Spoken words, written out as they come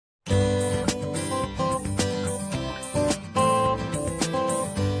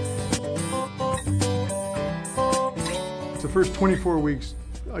first 24 weeks,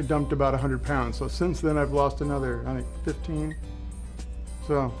 I dumped about 100 pounds. So since then, I've lost another, I think, 15.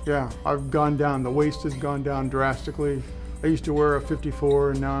 So yeah, I've gone down. The waist has gone down drastically. I used to wear a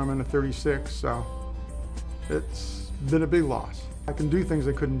 54 and now I'm in a 36, so it's been a big loss. I can do things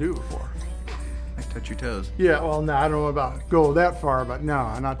I couldn't do before. Like touch your toes. Yeah, well, no, I don't know about go that far, but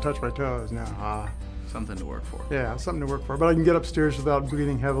no, not touch my toes, no. Something to work for. Yeah, something to work for. But I can get upstairs without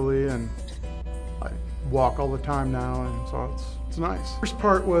breathing heavily, and I walk all the time now, and so it's nice. First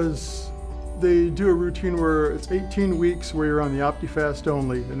part was they do a routine where it's 18 weeks where you're on the OptiFast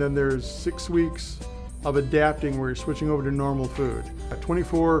only, and then there's 6 weeks of adapting where you're switching over to normal food. A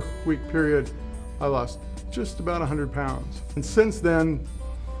 24-week period, I lost just about 100 pounds. And since then,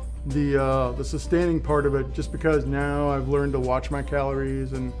 the sustaining part of it, just because now I've learned to watch my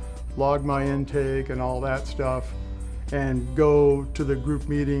calories and log my intake and all that stuff, and go to the group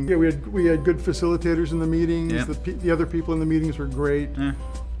meeting. Yeah, we had good facilitators in the meetings. Yeah. The other people in the meetings were great. Yeah.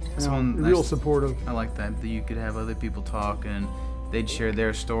 Real supportive. I like that you could have other people talk and they'd share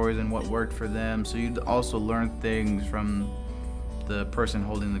their stories and what worked for them. So you'd also learn things from the person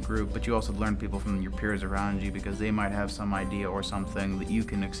holding the group, but you also learn people from your peers around you because they might have some idea or something that you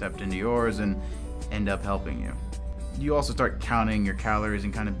can accept into yours and end up helping you. You also start counting your calories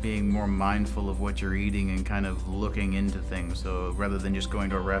and kind of being more mindful of what you're eating and kind of looking into things. So rather than just going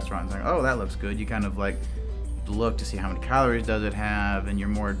to a restaurant and saying, oh, that looks good, you kind of like look to see how many calories does it have, and you're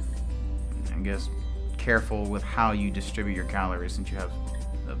more, I guess, careful with how you distribute your calories since you have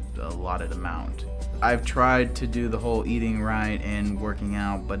a allotted amount. I've tried to do the whole eating right and working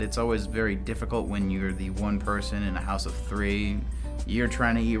out, but it's always very difficult when you're the one person in a house of 3. You're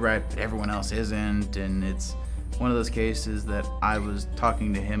trying to eat right, but everyone else isn't, and it's one of those cases that I was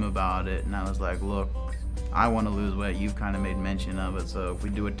talking to him about it, and I was like, look, I want to lose weight. You've kind of made mention of it, so if we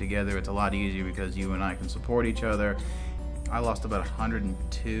do it together, it's a lot easier because you and I can support each other. I lost about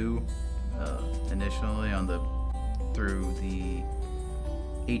 102 initially through the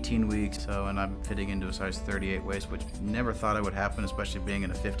 18 weeks, and I'm fitting into a size 38 waist, which never thought I would happen, especially being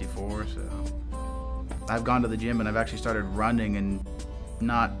in a 54. So I've gone to the gym and I've actually started running and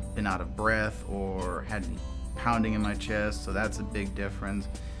not been out of breath or had pounding in my chest, so that's a big difference.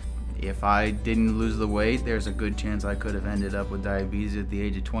 If I didn't lose the weight, there's a good chance I could have ended up with diabetes at the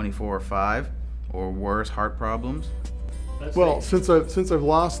age of 24 or 5, or worse, heart problems. Well, since I've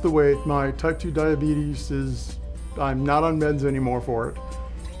lost the weight, my type 2 diabetes I'm not on meds anymore for it.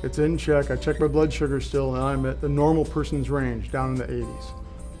 It's in check. I check my blood sugar still, and I'm at the normal person's range, down in the 80s.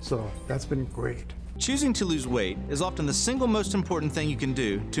 So that's been great. Choosing to lose weight is often the single most important thing you can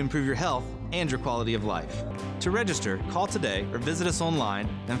do to improve your health and your quality of life. To register, call today or visit us online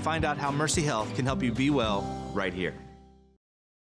and find out how Mercy Health can help you be well right here.